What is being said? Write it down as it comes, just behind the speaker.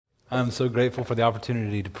I'm so grateful for the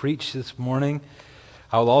opportunity to preach this morning.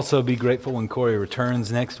 I will also be grateful when Corey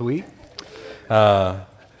returns next week. But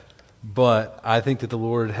I think that the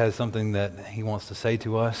Lord has something that He wants to say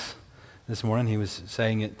to us this morning. He was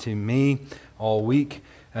saying it to me all week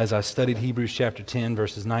as I studied Hebrews chapter 10,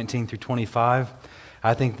 verses 19 through 25.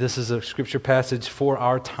 I think this is a scripture passage for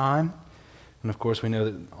our time. And of course, we know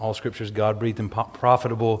that all scripture is God-breathed and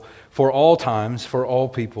profitable for all times, for all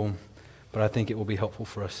people. But I think it will be helpful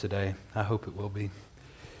for us today. I hope it will be.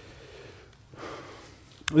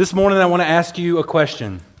 This morning, I want to ask you a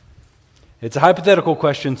question. It's a hypothetical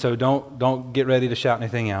question, so don't get ready to shout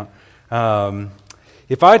anything out.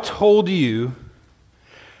 If I told you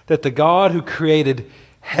that the God who created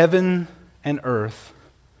heaven and earth,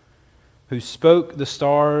 who spoke the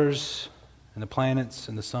stars and the planets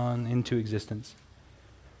and the sun into existence,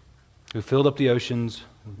 who filled up the oceans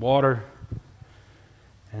with water,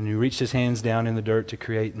 and who reached his hands down in the dirt to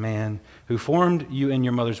create man, who formed you in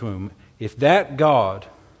your mother's womb, if that God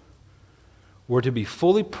were to be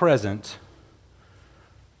fully present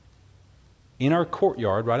in our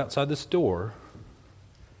courtyard right outside this door,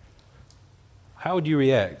 how would you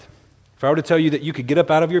react? If I were to tell you that you could get up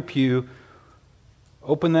out of your pew,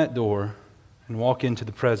 open that door, and walk into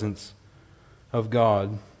the presence of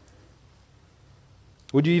God,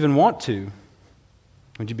 would you even want to?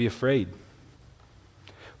 Would you be afraid?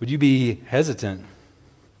 Would you be hesitant?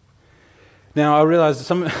 Now, I realize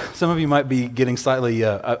some of you might be getting slightly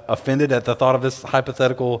offended at the thought of this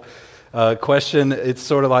hypothetical question. It's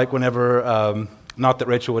sort of like whenever, not that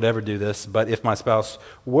Rachel would ever do this, but if my spouse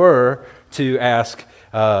were to ask,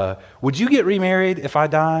 would you get remarried if I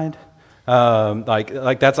died?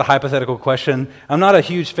 Like that's a hypothetical question. I'm not a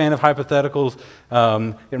huge fan of hypotheticals.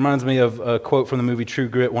 It reminds me of a quote from the movie True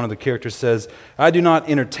Grit. One of the characters says, "I do not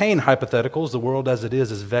entertain hypotheticals. The world as it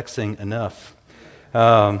is vexing enough."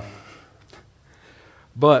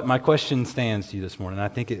 But my question stands to you this morning. I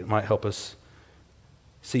think it might help us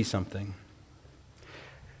see something.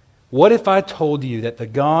 What if I told you that the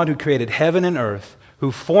God who created heaven and earth,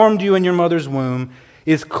 who formed you in your mother's womb,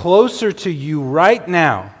 is closer to you right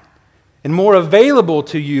now and more available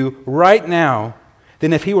to you right now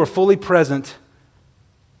than if He were fully present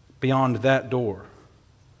beyond that door?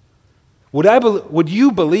 Would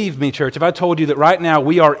you believe me, church, if I told you that right now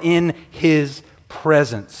we are in His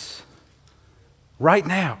presence? Right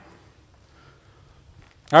now.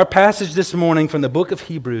 Our passage this morning from the book of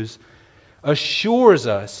Hebrews assures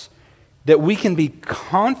us that we can be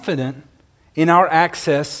confident in our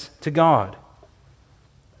access to God.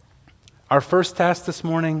 Our first task this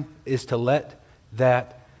morning is to let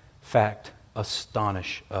that fact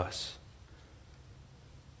astonish us.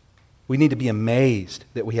 We need to be amazed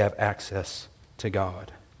that we have access to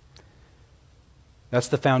God. That's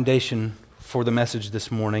the foundation for the message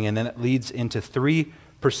this morning, and then it leads into 3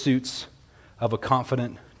 pursuits of a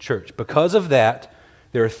confident church. Because of that,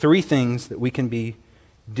 there are 3 things that we can be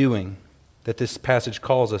doing that this passage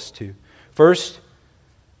calls us to. First,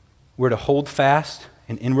 we're to hold fast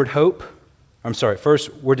in inward hope.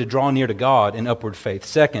 First, we're to draw near to God in upward faith.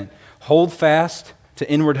 Second, hold fast to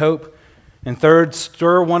inward hope. And third,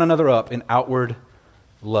 stir one another up in outward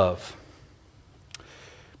love.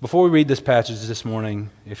 Before we read this passage this morning,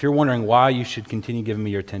 if you're wondering why you should continue giving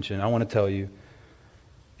me your attention, I want to tell you,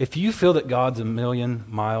 if you feel that God's a million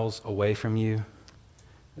miles away from you,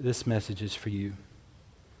 this message is for you.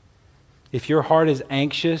 If your heart is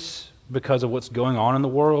anxious because of what's going on in the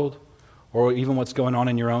world, or even what's going on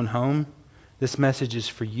in your own home, this message is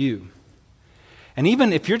for you. And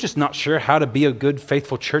even if you're just not sure how to be a good,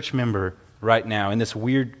 faithful church member right now in this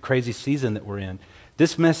weird, crazy season that we're in,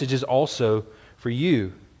 this message is also for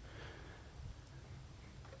you.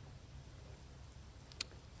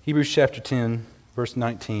 Hebrews chapter 10, verse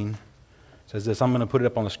 19 says this. I'm going to put it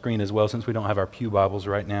up on the screen as well since we don't have our pew Bibles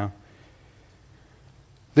right now.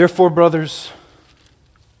 Therefore, brothers,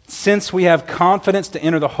 since we have confidence to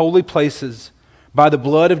enter the holy places by the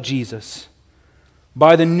blood of Jesus,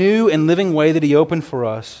 by the new and living way that He opened for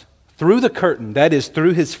us, through the curtain, that is,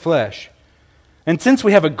 through His flesh, and since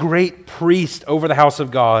we have a great priest over the house of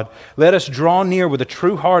God, let us draw near with a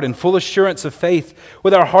true heart and full assurance of faith,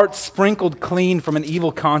 with our hearts sprinkled clean from an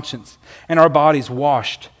evil conscience, and our bodies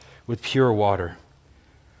washed with pure water.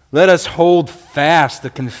 Let us hold fast the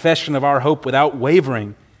confession of our hope without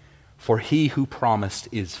wavering, for He who promised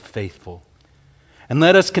is faithful. And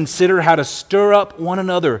let us consider how to stir up one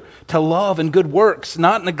another to love and good works,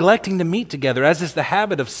 not neglecting to meet together, as is the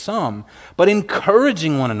habit of some, but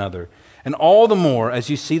encouraging one another, and all the more as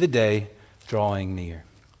you see the day drawing near.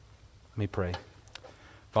 Let me pray.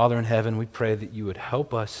 Father in heaven, we pray that you would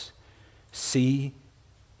help us see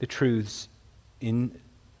the truths in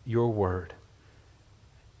your word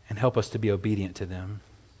and help us to be obedient to them.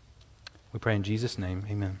 We pray in Jesus' name,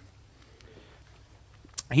 amen.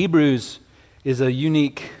 Hebrews is a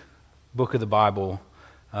unique book of the Bible.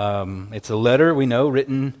 It's a letter, we know,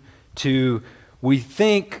 written to, we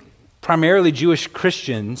think, primarily Jewish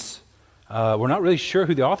Christians. We're not really sure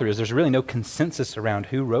who the author is. There's really no consensus around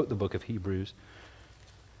who wrote the book of Hebrews.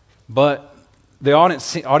 But the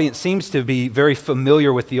audience seems to be very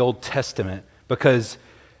familiar with the Old Testament because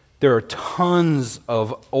there are tons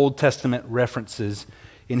of Old Testament references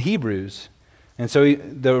in Hebrews. And so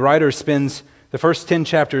the writer spends the first 10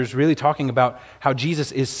 chapters really talking about how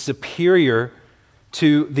Jesus is superior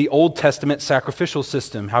to the Old Testament sacrificial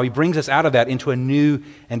system, how he brings us out of that into a new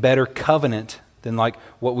and better covenant than like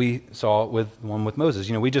what we saw with one with Moses.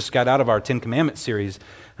 You know, we just got out of our Ten Commandments series,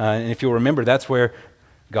 and if you'll remember, that's where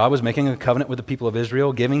God was making a covenant with the people of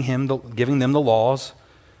Israel, giving them the laws,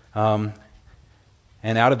 and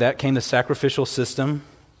out of that came the sacrificial system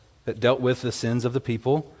that dealt with the sins of the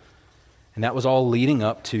people, and that was all leading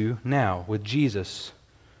up to now with Jesus,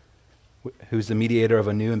 who's the mediator of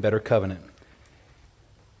a new and better covenant.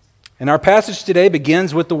 And our passage today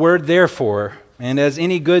begins with the word therefore. And as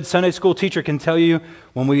any good Sunday school teacher can tell you,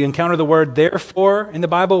 when we encounter the word therefore in the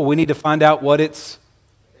Bible, we need to find out what it's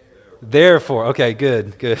there for. Okay,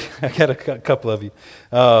 good. I got a couple of you.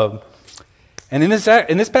 And in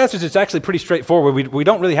this passage, it's actually pretty straightforward. We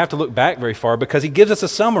don't really have to look back very far because he gives us a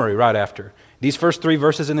summary right after. These first 3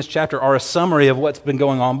 verses in this chapter are a summary of what's been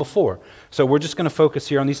going on before. So we're just going to focus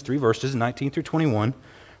here on these 3 verses, 19 through 21,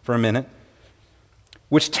 for a minute,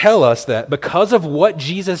 which tell us that because of what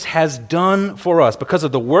Jesus has done for us, because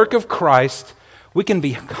of the work of Christ, we can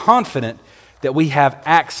be confident that we have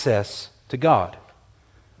access to God.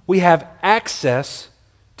 We have access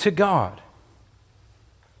to God.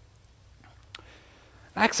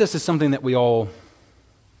 Access is something that we all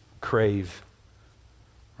crave,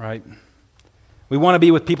 right? We want to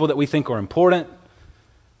be with people that we think are important,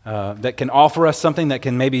 that can offer us something that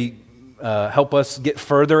can maybe help us get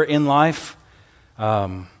further in life. We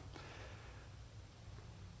want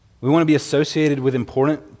to be associated with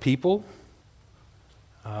important people.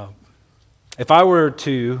 If I were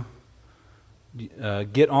to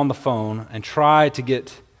get on the phone and try to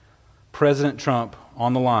get President Trump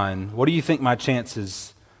on the line, what do you think my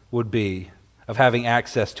chances would be of having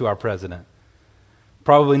access to our president?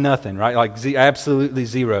 Probably nothing, right? Like absolutely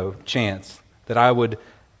zero chance that I would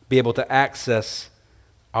be able to access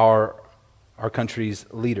our country's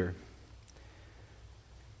leader.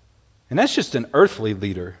 And that's just an earthly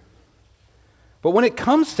leader. But when it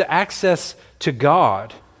comes to access to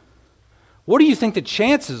God, what do you think the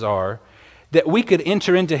chances are that we could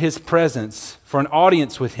enter into his presence for an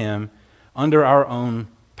audience with him under our own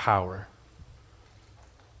power?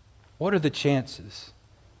 What are the chances?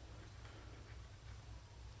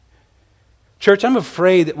 Church, I'm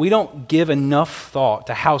afraid that we don't give enough thought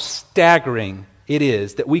to how staggering it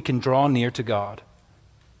is that we can draw near to God.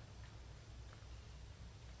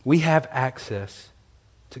 We have access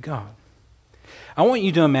to God. I want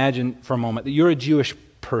you to imagine for a moment that you're a Jewish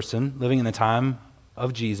person living in the time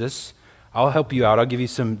of Jesus. I'll help you out. I'll give you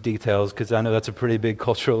some details because I know that's a pretty big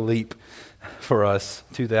cultural leap for us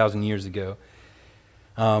 2,000 years ago.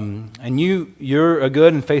 And you're a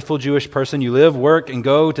good and faithful Jewish person. You live, work, and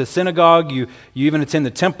go to synagogue. You even attend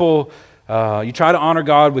the temple. You try to honor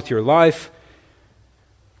God with your life.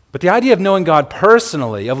 But the idea of knowing God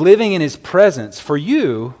personally, of living in his presence, for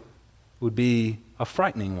you would be a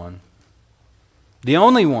frightening one. The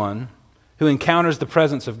only one who encounters the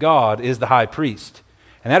presence of God is the high priest.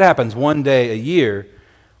 And that happens one day a year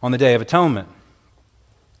on the Day of Atonement.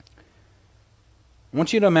 I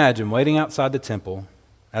want you to imagine waiting outside the temple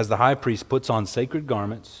as the high priest puts on sacred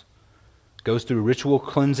garments, goes through a ritual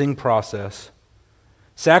cleansing process,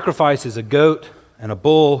 sacrifices a goat and a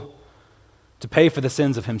bull to pay for the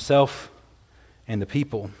sins of himself and the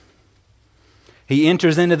people. He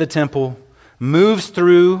enters into the temple, moves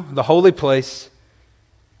through the holy place,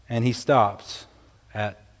 and he stops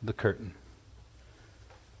at the curtain.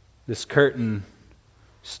 This curtain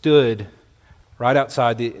stood right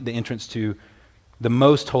outside the entrance to the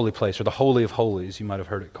most holy place, or the Holy of Holies, you might have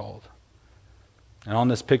heard it called. And on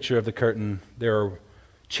this picture of the curtain, there are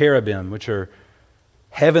cherubim, which are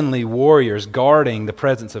heavenly warriors guarding the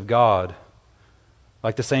presence of God,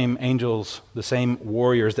 like the same angels, the same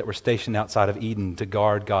warriors that were stationed outside of Eden to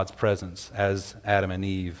guard God's presence as Adam and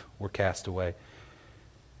Eve were cast away.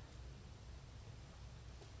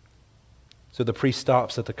 So the priest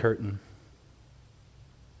stops at the curtain.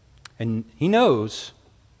 And he knows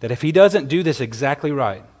that if he doesn't do this exactly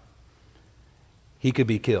right, he could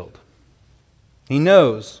be killed. He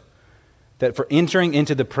knows that for entering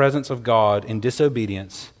into the presence of God in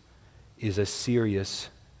disobedience is a serious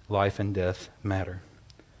life and death matter.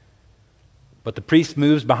 But the priest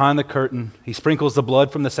moves behind the curtain. He sprinkles the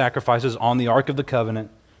blood from the sacrifices on the Ark of the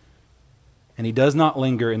Covenant, and he does not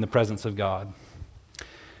linger in the presence of God.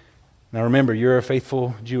 Now remember, you're a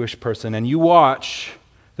faithful Jewish person, and you watch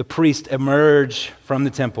the priest emerge from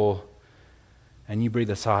the temple, and you breathe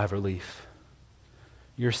a sigh of relief.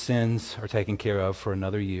 Your sins are taken care of for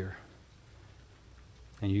another year.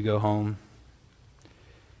 And you go home,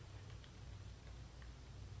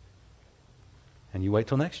 and you wait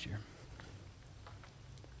till next year.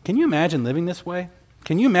 Can you imagine living this way?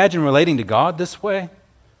 Can you imagine relating to God this way?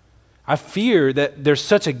 I fear that there's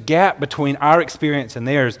such a gap between our experience and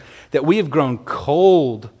theirs that we have grown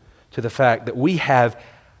cold to the fact that we have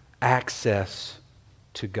access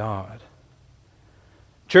to God.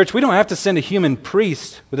 Church, we don't have to send a human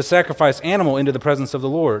priest with a sacrificed animal into the presence of the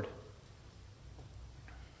Lord.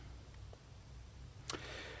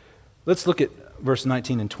 Let's look at verse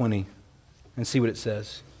 19 and 20 and see what it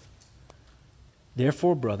says.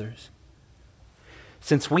 Therefore, brothers,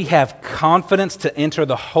 since we have confidence to enter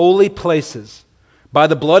the holy places by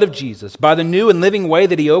the blood of Jesus, by the new and living way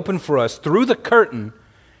that he opened for us through the curtain,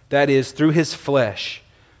 that is, through his flesh,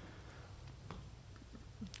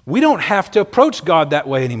 we don't have to approach God that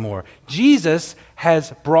way anymore. Jesus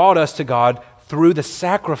has brought us to God through the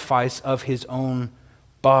sacrifice of his own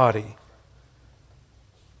body.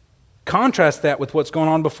 Contrast that with what's going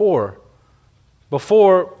on before.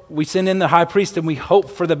 Before, we send in the high priest and we hope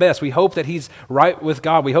for the best. We hope that he's right with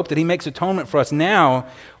God. We hope that he makes atonement for us. Now,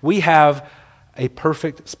 we have a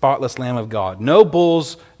perfect, spotless Lamb of God. No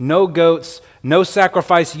bulls, no goats, no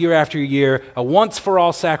sacrifice year after year. A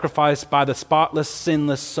once-for-all sacrifice by the spotless,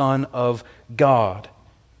 sinless Son of God.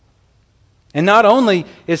 And not only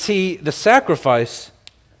is he the sacrifice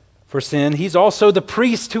for sin, he's also the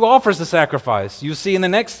priest who offers the sacrifice. You see in the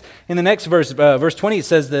next verse, verse 20, it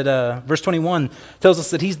says that, verse 21 tells us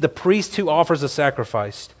that he's the priest who offers the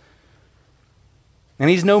sacrifice. And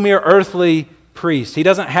he's no mere earthly priest. He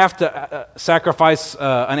doesn't have to sacrifice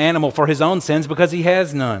an animal for his own sins because he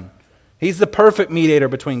has none. He's the perfect mediator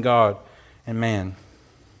between God and man.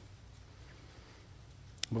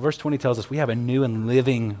 But verse 20 tells us we have a new and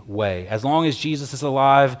living way. As long as Jesus is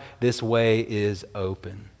alive, this way is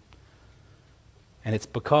open. And it's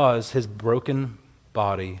because his broken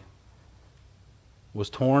body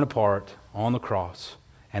was torn apart on the cross.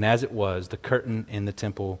 And as it was, the curtain in the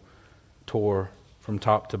temple tore from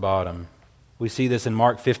top to bottom. We see this in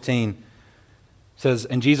Mark 15. It says,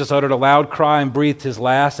 and Jesus uttered a loud cry and breathed his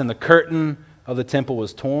last, and the curtain of the temple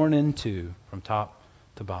was torn in two from top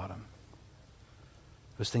to bottom.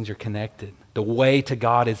 Those things are connected. The way to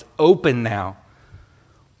God is open now.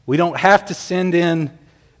 We don't have to send in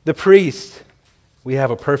the priest. We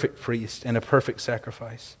have a perfect priest and a perfect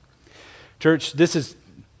sacrifice. Church, this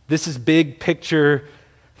is big picture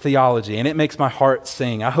theology, and it makes my heart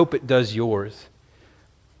sing. I hope it does yours.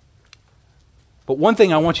 But one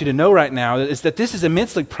thing I want you to know right now is that this is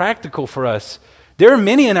immensely practical for us. There are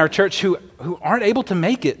many in our church who aren't able to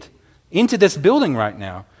make it into this building right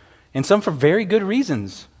now, and some for very good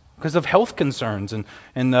reasons, because of health concerns and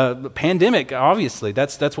the pandemic, obviously.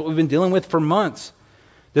 That's what we've been dealing with for months.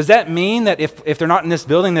 Does that mean that if they're not in this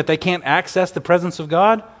building that they can't access the presence of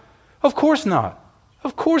God? Of course not.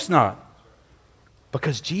 Of course not.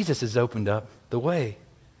 Because Jesus has opened up the way.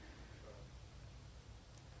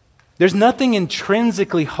 There's nothing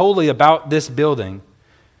intrinsically holy about this building.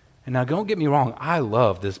 And now don't get me wrong, I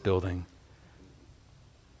love this building.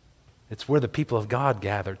 It's where the people of God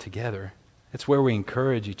gather together. It's where we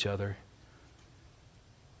encourage each other.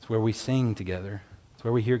 It's where we sing together. It's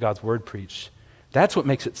where we hear God's word preached. That's what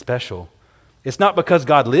makes it special. It's not because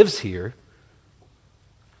God lives here.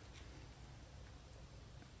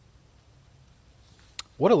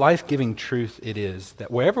 What a life-giving truth it is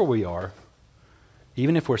that wherever we are,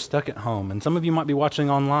 even if we're stuck at home, and some of you might be watching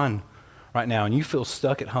online right now and you feel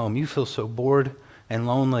stuck at home, you feel so bored and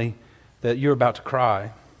lonely that you're about to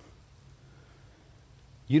cry.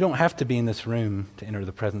 You don't have to be in this room to enter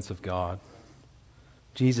the presence of God.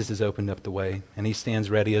 Jesus has opened up the way, and he stands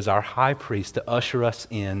ready as our high priest to usher us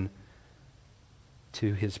in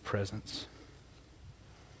to his presence.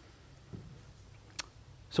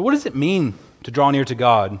 So what does it mean to draw near to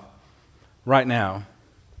God right now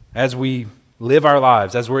as we live our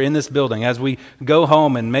lives, as we're in this building, as we go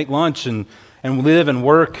home and make lunch and live and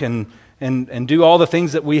work and do all the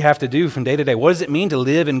things that we have to do from day to day? What does it mean to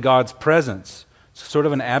live in God's presence? It's sort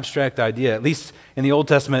of an abstract idea. At least in the Old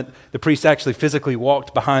Testament, the priest actually physically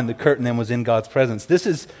walked behind the curtain and was in God's presence. This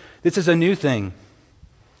is a new thing.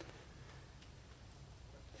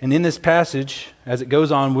 And in this passage, as it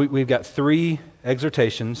goes on, we've got three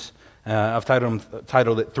exhortations. I've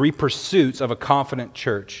titled it Three Pursuits of a Confident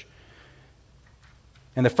Church.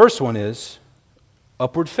 And the first one is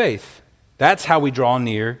upward faith. That's how we draw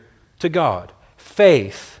near to God.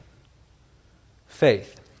 Faith.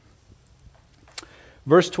 Faith.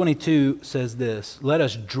 Verse 22 says this, "Let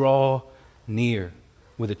us draw near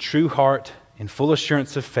with a true heart in full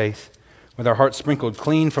assurance of faith, with our hearts sprinkled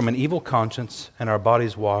clean from an evil conscience and our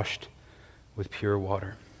bodies washed with pure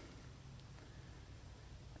water."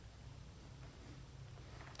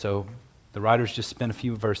 So the writers just spent a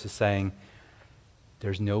few verses saying,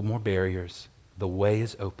 there's no more barriers. The way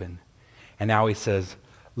is open. And now he says,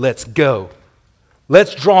 let's go.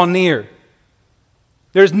 Let's draw near.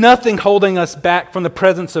 There's nothing holding us back from the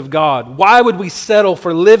presence of God. Why would we settle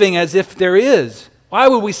for living as if there is? Why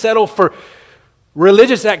would we settle for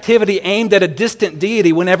religious activity aimed at a distant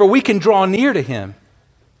deity whenever we can draw near to Him?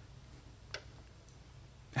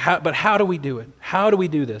 But how do we do it? How do we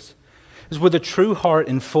do this? It's with a true heart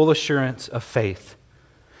and full assurance of faith.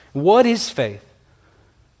 What is faith?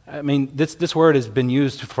 I mean, this word has been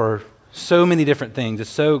used for so many different things. It's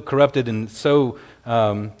so corrupted and so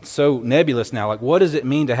nebulous now. Like, what does it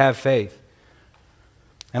mean to have faith?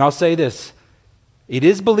 And I'll say this. It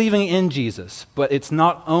is believing in Jesus, but it's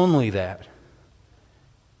not only that.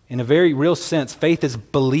 In a very real sense, faith is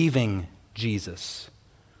believing Jesus.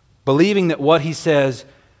 Believing that what He says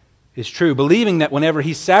is true. Believing that whenever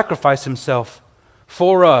He sacrificed Himself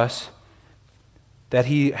for us, that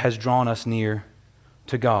He has drawn us near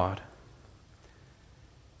to God.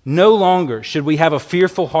 No longer should we have a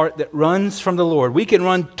fearful heart that runs from the Lord. We can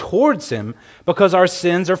run towards Him because our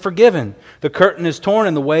sins are forgiven. The curtain is torn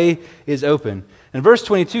and the way is open. And verse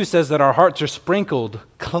 22 says that our hearts are sprinkled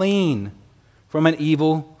clean from an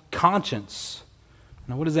evil conscience.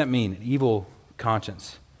 Now, what does that mean, an evil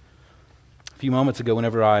conscience? A few moments ago,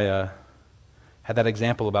 whenever I had that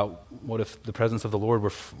example about what if the presence of the Lord were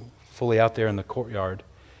fully out there in the courtyard,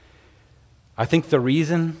 I think the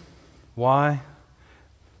reason why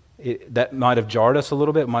that might have jarred us a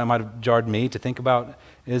little bit, might have jarred me to think about,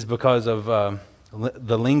 is because of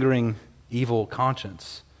the lingering evil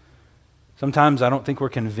conscience. Sometimes I don't think we're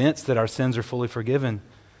convinced that our sins are fully forgiven.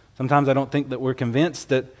 Sometimes I don't think that we're convinced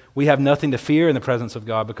that we have nothing to fear in the presence of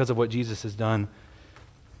God because of what Jesus has done.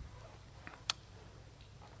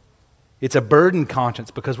 It's a burdened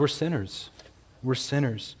conscience because we're sinners. We're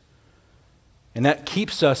sinners. And that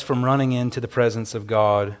keeps us from running into the presence of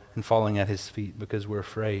God and falling at His feet because we're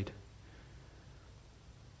afraid.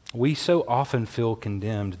 We so often feel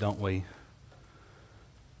condemned, don't we?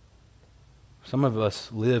 Some of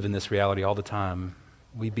us live in this reality all the time.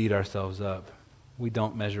 We beat ourselves up. We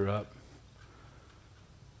don't measure up.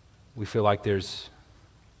 We feel like there's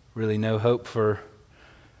really no hope for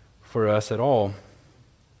us at all.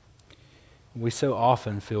 We so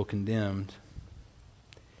often feel condemned.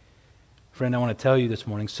 Friend, I want to tell you this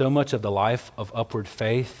morning, so much of the life of upward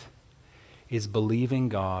faith is believing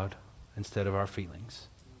God instead of our feelings.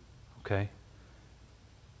 Okay?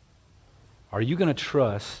 Are you going to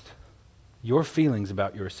trust your feelings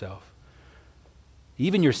about yourself?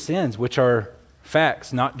 Even your sins, which are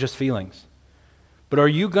facts, not just feelings. But are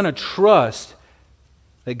you going to trust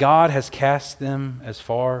that God has cast them as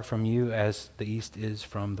far from you as the east is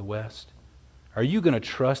from the west? Are you going to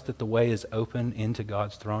trust that the way is open into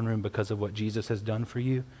God's throne room because of what Jesus has done for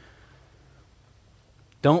you?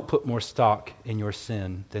 Don't put more stock in your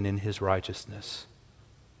sin than in His righteousness.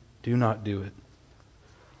 Do not do it.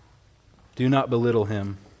 Do not belittle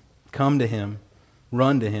Him. Come to Him.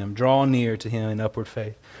 Run to Him. Draw near to Him in upward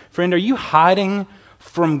faith. Friend, are you hiding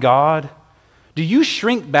from God? Do you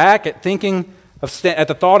shrink back at thinking at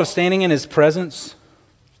the thought of standing in His presence?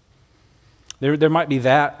 There might be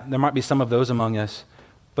that. There might be some of those among us.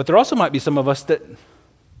 But there also might be some of us that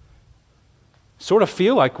sort of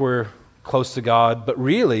feel like we're close to God, but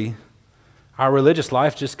really our religious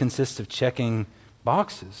life just consists of checking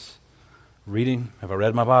boxes. Reading, have I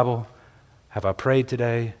read my Bible? Have I prayed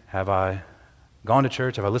today? Have I gone to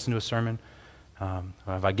church? Have I listened to a sermon?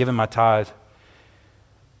 Have I given my tithe?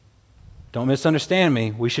 Don't misunderstand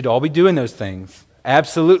me. We should all be doing those things.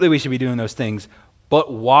 Absolutely we should be doing those things.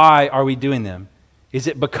 But why are we doing them? Is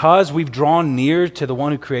it because we've drawn near to the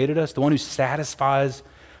one who created us, the one who satisfies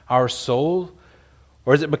our soul?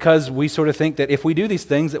 Or is it because we sort of think that if we do these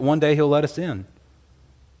things that one day He'll let us in?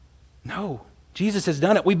 No. Jesus has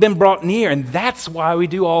done it. We've been brought near, and that's why we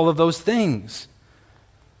do all of those things.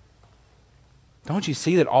 Don't you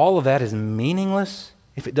see that all of that is meaningless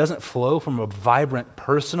if it doesn't flow from a vibrant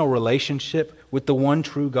personal relationship with the one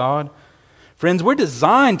true God? Friends, we're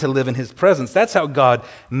designed to live in His presence. That's how God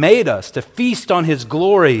made us, to feast on His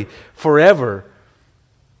glory forever.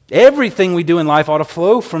 Everything we do in life ought to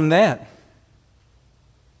flow from that.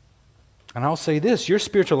 And I'll say this, your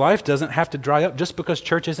spiritual life doesn't have to dry up just because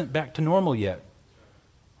church isn't back to normal yet.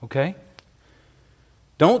 Okay?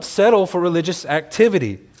 Don't settle for religious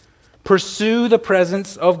activity. Pursue the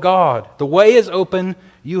presence of God. The way is open.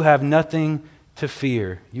 You have nothing to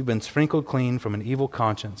fear. You've been sprinkled clean from an evil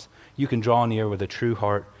conscience. You can draw near with a true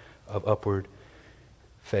heart of upward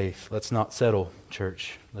faith. Let's not settle,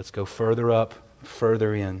 church. Let's go further up,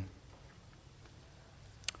 further in.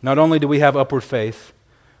 Not only do we have upward faith,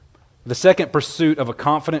 the second pursuit of a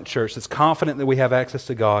confident church that's confident that we have access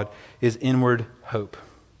to God is inward hope.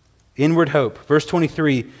 Inward hope. Verse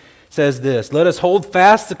 23 says this, "Let us hold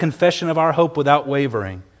fast the confession of our hope without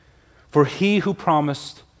wavering, for He who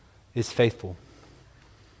promised is faithful."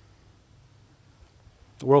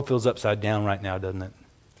 The world feels upside down right now, doesn't it?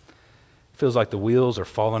 It feels like the wheels are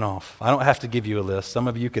falling off. I don't have to give you a list. Some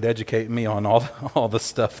of you could educate me on all the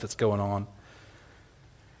stuff that's going on.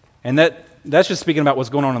 And that's just speaking about what's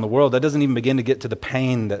going on in the world. That doesn't even begin to get to the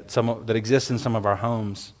pain that exists in some of our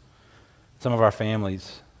homes, some of our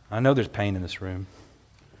families. I know there's pain in this room.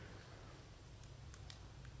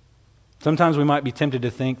 Sometimes we might be tempted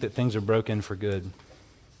to think that things are broken for good,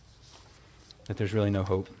 that there's really no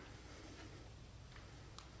hope.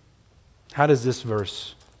 How does this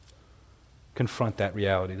verse confront that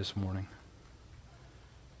reality this morning?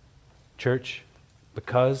 Church,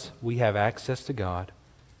 because we have access to God,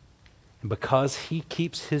 and because He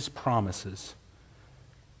keeps His promises,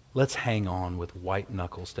 let's hang on with white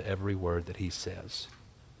knuckles to every word that He says.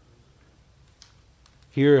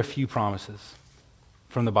 Here are a few promises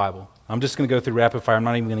from the Bible. I'm just going to go through rapid fire. I'm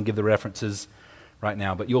not even going to give the references right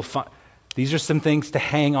now, but you'll find these are some things to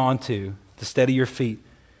hang on to steady your feet.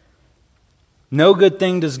 No good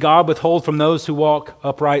thing does God withhold from those who walk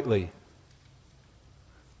uprightly.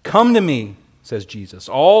 Come to me, says Jesus,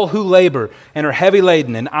 all who labor and are heavy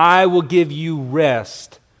laden, and I will give you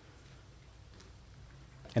rest.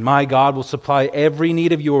 And my God will supply every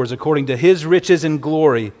need of yours according to His riches and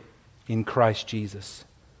glory in Christ Jesus.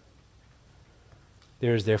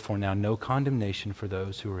 There is therefore now no condemnation for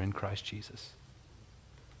those who are in Christ Jesus.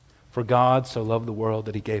 For God so loved the world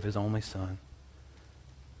that He gave His only Son,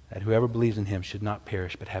 that whoever believes in Him should not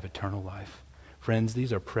perish but have eternal life. Friends,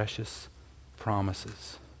 these are precious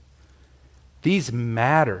promises. These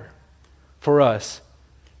matter for us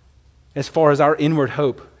as far as our inward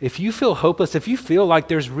hope. If you feel hopeless, if you feel like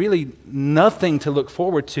there's really nothing to look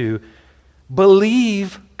forward to,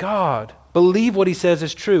 believe God. Believe what He says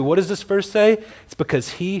is true. What does this verse say? It's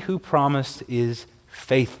because He who promised is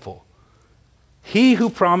faithful. He who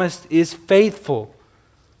promised is faithful.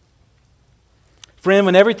 Friend,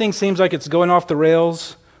 when everything seems like it's going off the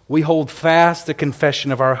rails, we hold fast the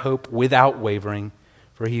confession of our hope without wavering,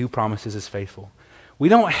 for He who promises is faithful. We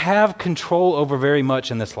don't have control over very much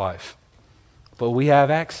in this life, but we have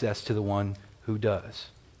access to the one who does.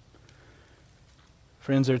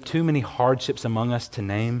 Friends, there are too many hardships among us to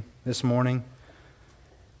name this morning.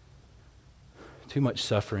 Too much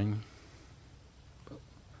suffering.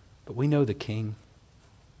 But we know the King.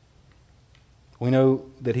 We know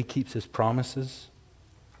that He keeps His promises.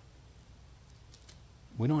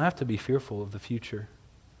 We don't have to be fearful of the future.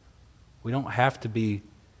 We don't have to be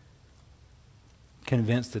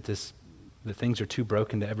convinced that things are too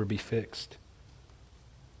broken to ever be fixed.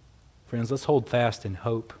 Friends, let's hold fast in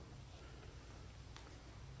hope.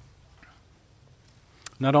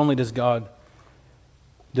 Not only does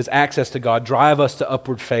access to God drive us to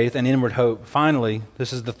upward faith and inward hope, finally,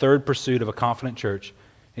 this is the third pursuit of a confident church,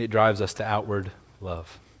 it drives us to outward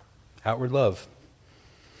love. Outward love.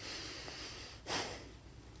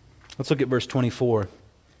 Let's look at verse 24.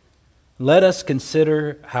 Let us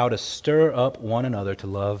consider how to stir up one another to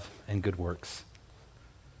love and good works.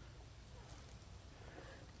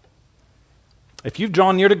 If you've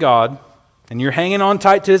drawn near to God and you're hanging on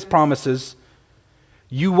tight to His promises,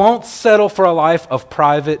 you won't settle for a life of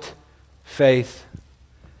private faith.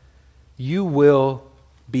 You will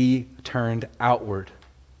be turned outward.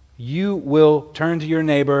 You will turn to your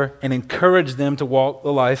neighbor and encourage them to walk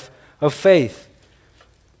the life of faith.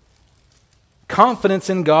 Confidence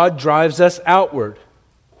in God drives us outward.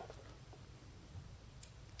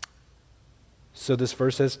 So this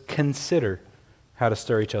verse says, consider how to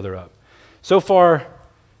stir each other up. So far,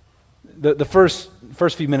 the first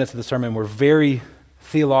few minutes of the sermon were very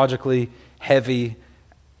theologically heavy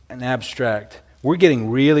and abstract. We're getting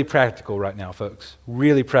really practical right now, folks.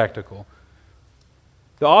 Really practical.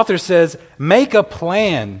 The author says, make a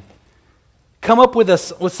plan. Come up with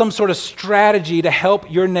some sort of strategy to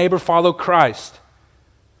help your neighbor follow Christ.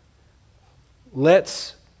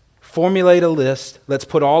 Let's formulate a list. Let's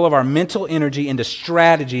put all of our mental energy into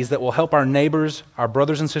strategies that will help our neighbors, our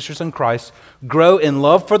brothers and sisters in Christ, grow in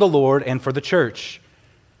love for the Lord and for the church.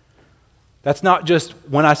 That's not just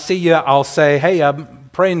when I see you, I'll say, hey, I'm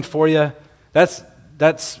praying for you. That's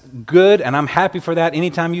good, and I'm happy for that.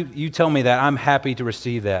 Anytime you tell me that, I'm happy to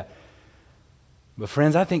receive that. But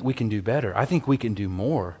friends, I think we can do better. I think we can do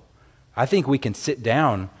more. I think we can sit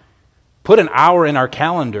down, put an hour in our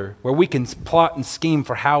calendar where we can plot and scheme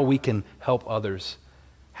for how we can help others,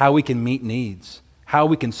 how we can meet needs, how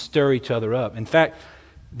we can stir each other up. In fact,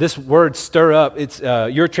 this word stir up, it's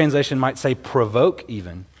your translation might say provoke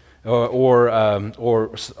even,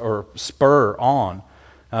 or spur on.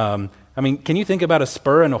 I mean, can you think about a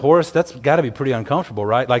spur and a horse? That's got to be pretty uncomfortable,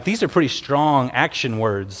 right? Like, these are pretty strong action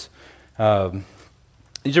words.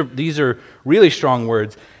 These are really strong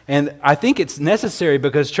words. And I think it's necessary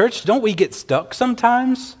because, church, don't we get stuck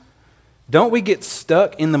sometimes? Don't we get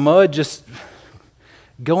stuck in the mud just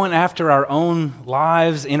going after our own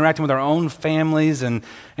lives, interacting with our own families, and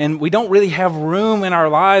we don't really have room in our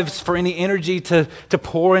lives for any energy to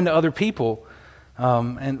pour into other people?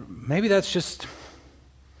 And maybe that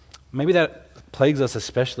plagues us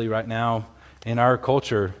especially right now in our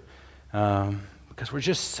culture, because we're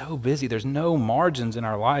just so busy. There's no margins in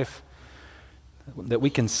our life that we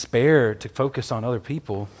can spare to focus on other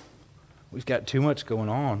people. We've got too much going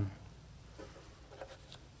on.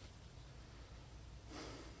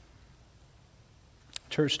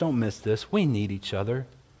 Church, don't miss this. We need each other.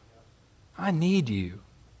 I need you.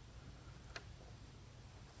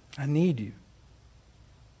 I need you.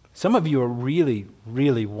 Some of you are really,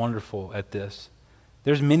 really wonderful at this.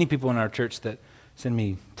 There's many people in our church that send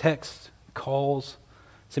me texts, calls,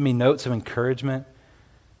 send me notes of encouragement.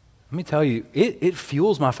 Let me tell you, it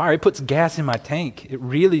fuels my fire. It puts gas in my tank. It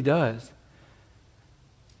really does.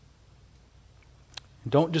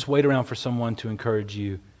 Don't just wait around for someone to encourage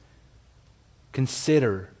you.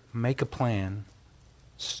 Consider, make a plan,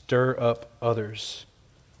 stir up others.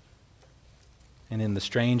 And in the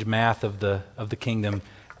strange math of the kingdom,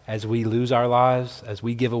 as we lose our lives, as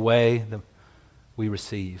we give away, we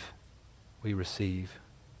receive. We receive.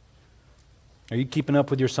 Are you keeping up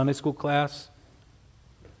with your Sunday school class?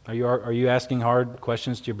 Are you asking hard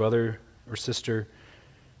questions to your brother or sister?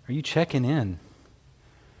 Are you checking in?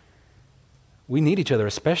 We need each other,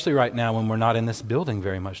 especially right now when we're not in this building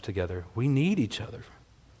very much together. We need each other.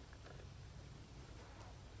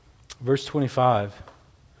 Verse 25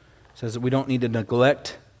 says that we don't need to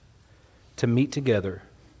neglect to meet together,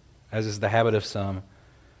 as is the habit of some,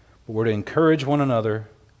 but we're to encourage one another,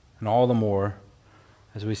 and all the more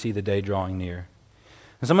as we see the day drawing near.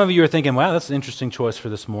 And some of you are thinking, wow, that's an interesting choice for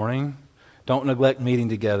this morning. Don't neglect meeting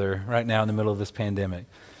together right now in the middle of this pandemic.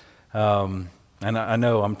 And I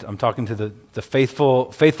know I'm talking to the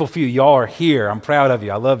faithful few. Y'all are here. I'm proud of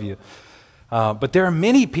you. I love you. But there are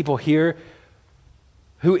many people here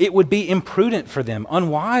who it would be imprudent for them,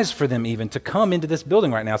 unwise for them even, to come into this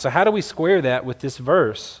building right now. So how do we square that with this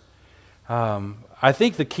verse? I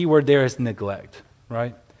think the key word there is neglect,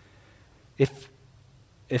 right?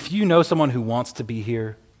 If you know someone who wants to be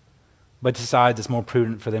here, but decides it's more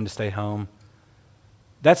prudent for them to stay home,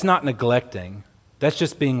 that's not neglecting. That's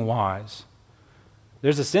just being wise.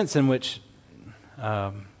 There's a sense in which,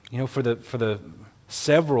 for the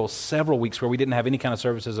several weeks where we didn't have any kind of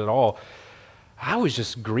services at all, I was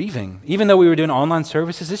just grieving. Even though we were doing online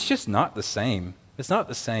services, it's just not the same. It's not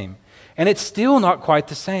the same. And it's still not quite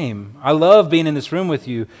the same. I love being in this room with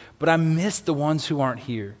you, but I miss the ones who aren't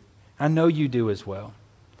here. I know you do as well.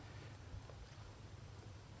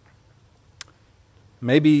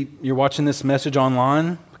 Maybe you're watching this message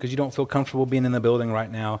online because you don't feel comfortable being in the building right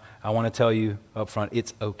now. I want to tell you up front,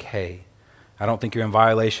 it's okay. I don't think you're in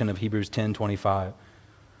violation of Hebrews 10:25.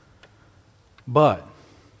 But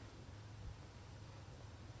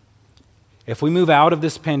if we move out of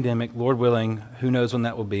this pandemic, Lord willing, who knows when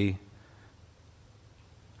that will be,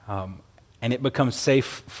 and it becomes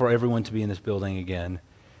safe for everyone to be in this building again,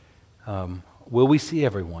 will we see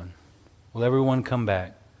everyone? Will everyone come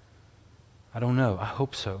back? I don't know. I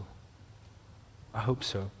hope so. I hope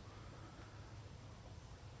so.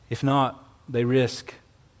 If not, they risk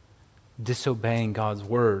disobeying God's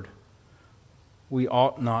word. We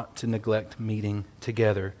ought not to neglect meeting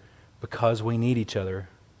together because we need each other.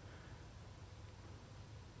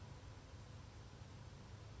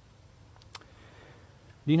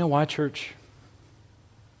 Do you know why, church?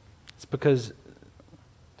 It's because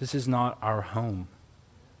This is not our home.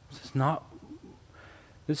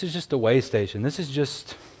 This is just a way station. This is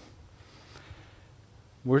just,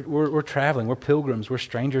 we're traveling, we're pilgrims, we're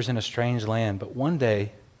strangers in a strange land. But one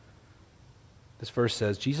day, this verse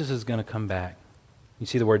says, Jesus is going to come back. You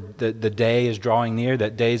see the word, the day is drawing near.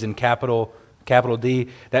 That day is in capital D.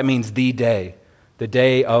 That means the day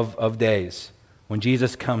of days, when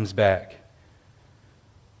Jesus comes back.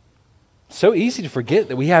 So easy to forget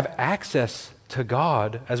that we have access to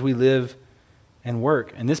God as we live and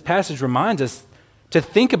work. And this passage reminds us to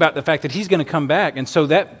think about the fact that he's going to come back. And so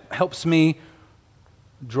that helps me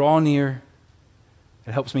draw near.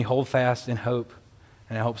 It helps me hold fast in hope.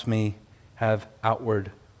 And it helps me have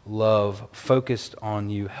outward love focused on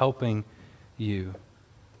you, helping you,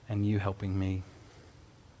 and you helping me.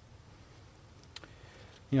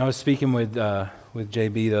 You know, I was speaking with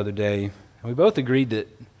JB the other day, and we both agreed that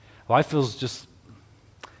life feels just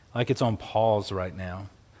like it's on pause right now.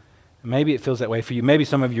 Maybe it feels that way for you. Maybe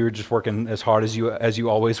some of you are just working as hard as you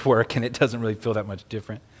always work, and it doesn't really feel that much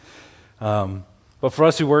different. But for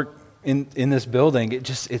us who work in this building,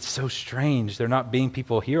 it's so strange. There not being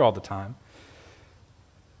people here all the time.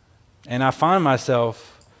 And I find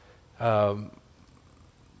myself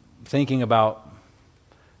thinking about,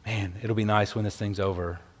 man, it'll be nice when this thing's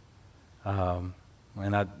over. And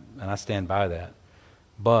I stand by that.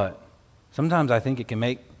 But sometimes I think it can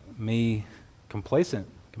make me complacent.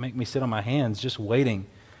 It can make me sit on my hands just waiting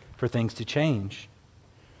for things to change.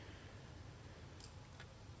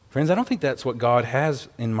 Friends, I don't think that's what God has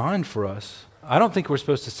in mind for us. I don't think we're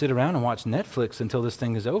supposed to sit around and watch Netflix until this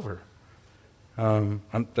thing is over.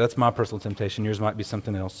 That's my personal temptation. Yours might be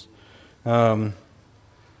something else.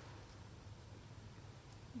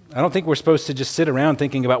 I don't think we're supposed to just sit around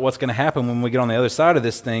thinking about what's going to happen when we get on the other side of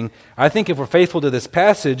this thing. I think if we're faithful to this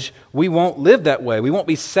passage, we won't live that way. We won't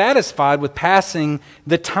be satisfied with passing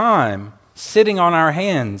the time, sitting on our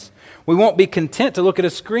hands. We won't be content to look at a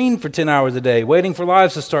screen for 10 hours a day, waiting for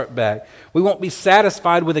lives to start back. We won't be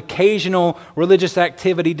satisfied with occasional religious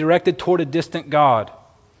activity directed toward a distant God.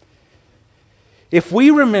 If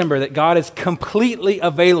we remember that God is completely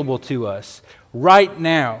available to us right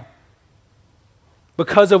now,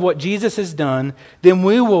 because of what Jesus has done, then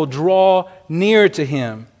we will draw near to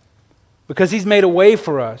him because he's made a way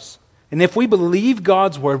for us. And if we believe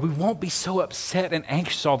God's word, we won't be so upset and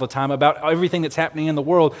anxious all the time about everything that's happening in the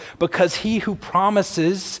world because he who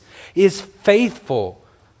promises is faithful.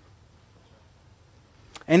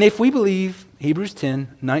 And if we believe Hebrews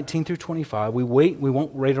 10, 19 through 25, we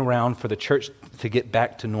won't wait around for the church to get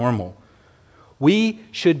back to normal. We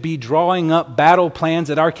should be drawing up battle plans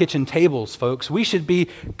at our kitchen tables, folks. We should be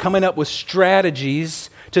coming up with strategies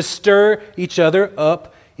to stir each other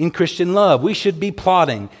up in Christian love. We should be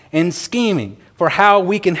plotting and scheming for how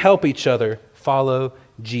we can help each other follow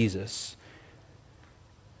Jesus.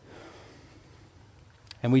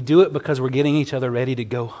 And we do it because we're getting each other ready to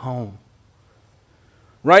go home.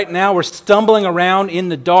 Right now, we're stumbling around in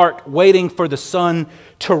the dark, waiting for the sun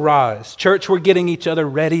to rise. Church, we're getting each other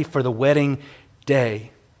ready for the wedding day.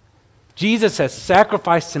 Jesus has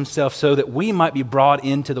sacrificed himself so that we might be brought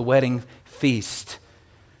into the wedding feast.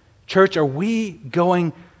 Church, are we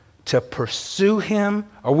going to pursue him?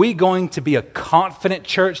 Are we going to be a confident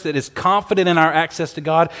church that is confident in our access to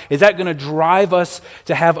God? Is that going to drive us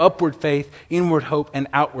to have upward faith, inward hope, and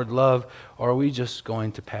outward love? Or are we just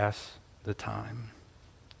going to pass the time?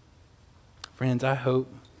 Friends, I hope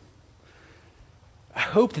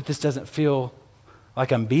that this doesn't feel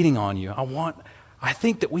like I'm beating on you. I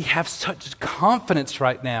think that we have such confidence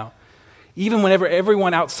right now, even whenever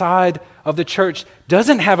everyone outside of the church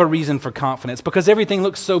doesn't have a reason for confidence because everything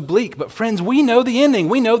looks so bleak. But friends, we know the ending.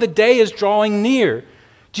 We know the day is drawing near.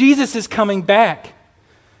 Jesus is coming back,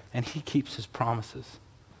 and he keeps his promises.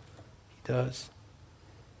 He does.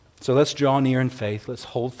 So let's draw near in faith. Let's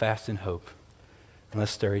hold fast in hope, and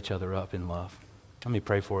let's stir each other up in love. Let me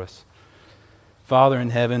pray for us. Father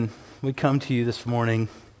in heaven, we come to you this morning,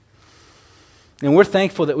 and we're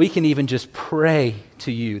thankful that we can even just pray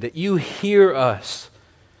to you, that you hear us,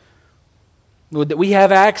 Lord, that we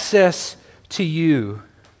have access to you.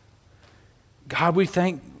 God, we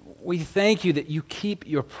thank you that you keep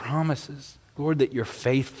your promises, Lord, that you're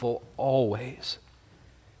faithful always.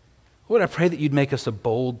 Lord, I pray that you'd make us a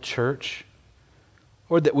bold church,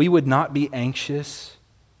 Lord, that we would not be anxious,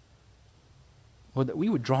 Lord, that we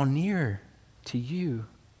would draw near to you,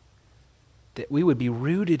 that we would be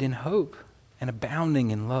rooted in hope and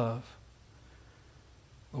abounding in love.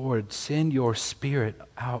 Lord, send your Spirit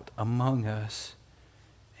out among us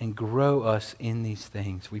and grow us in these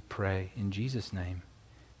things, we pray. In Jesus' name,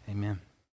 amen.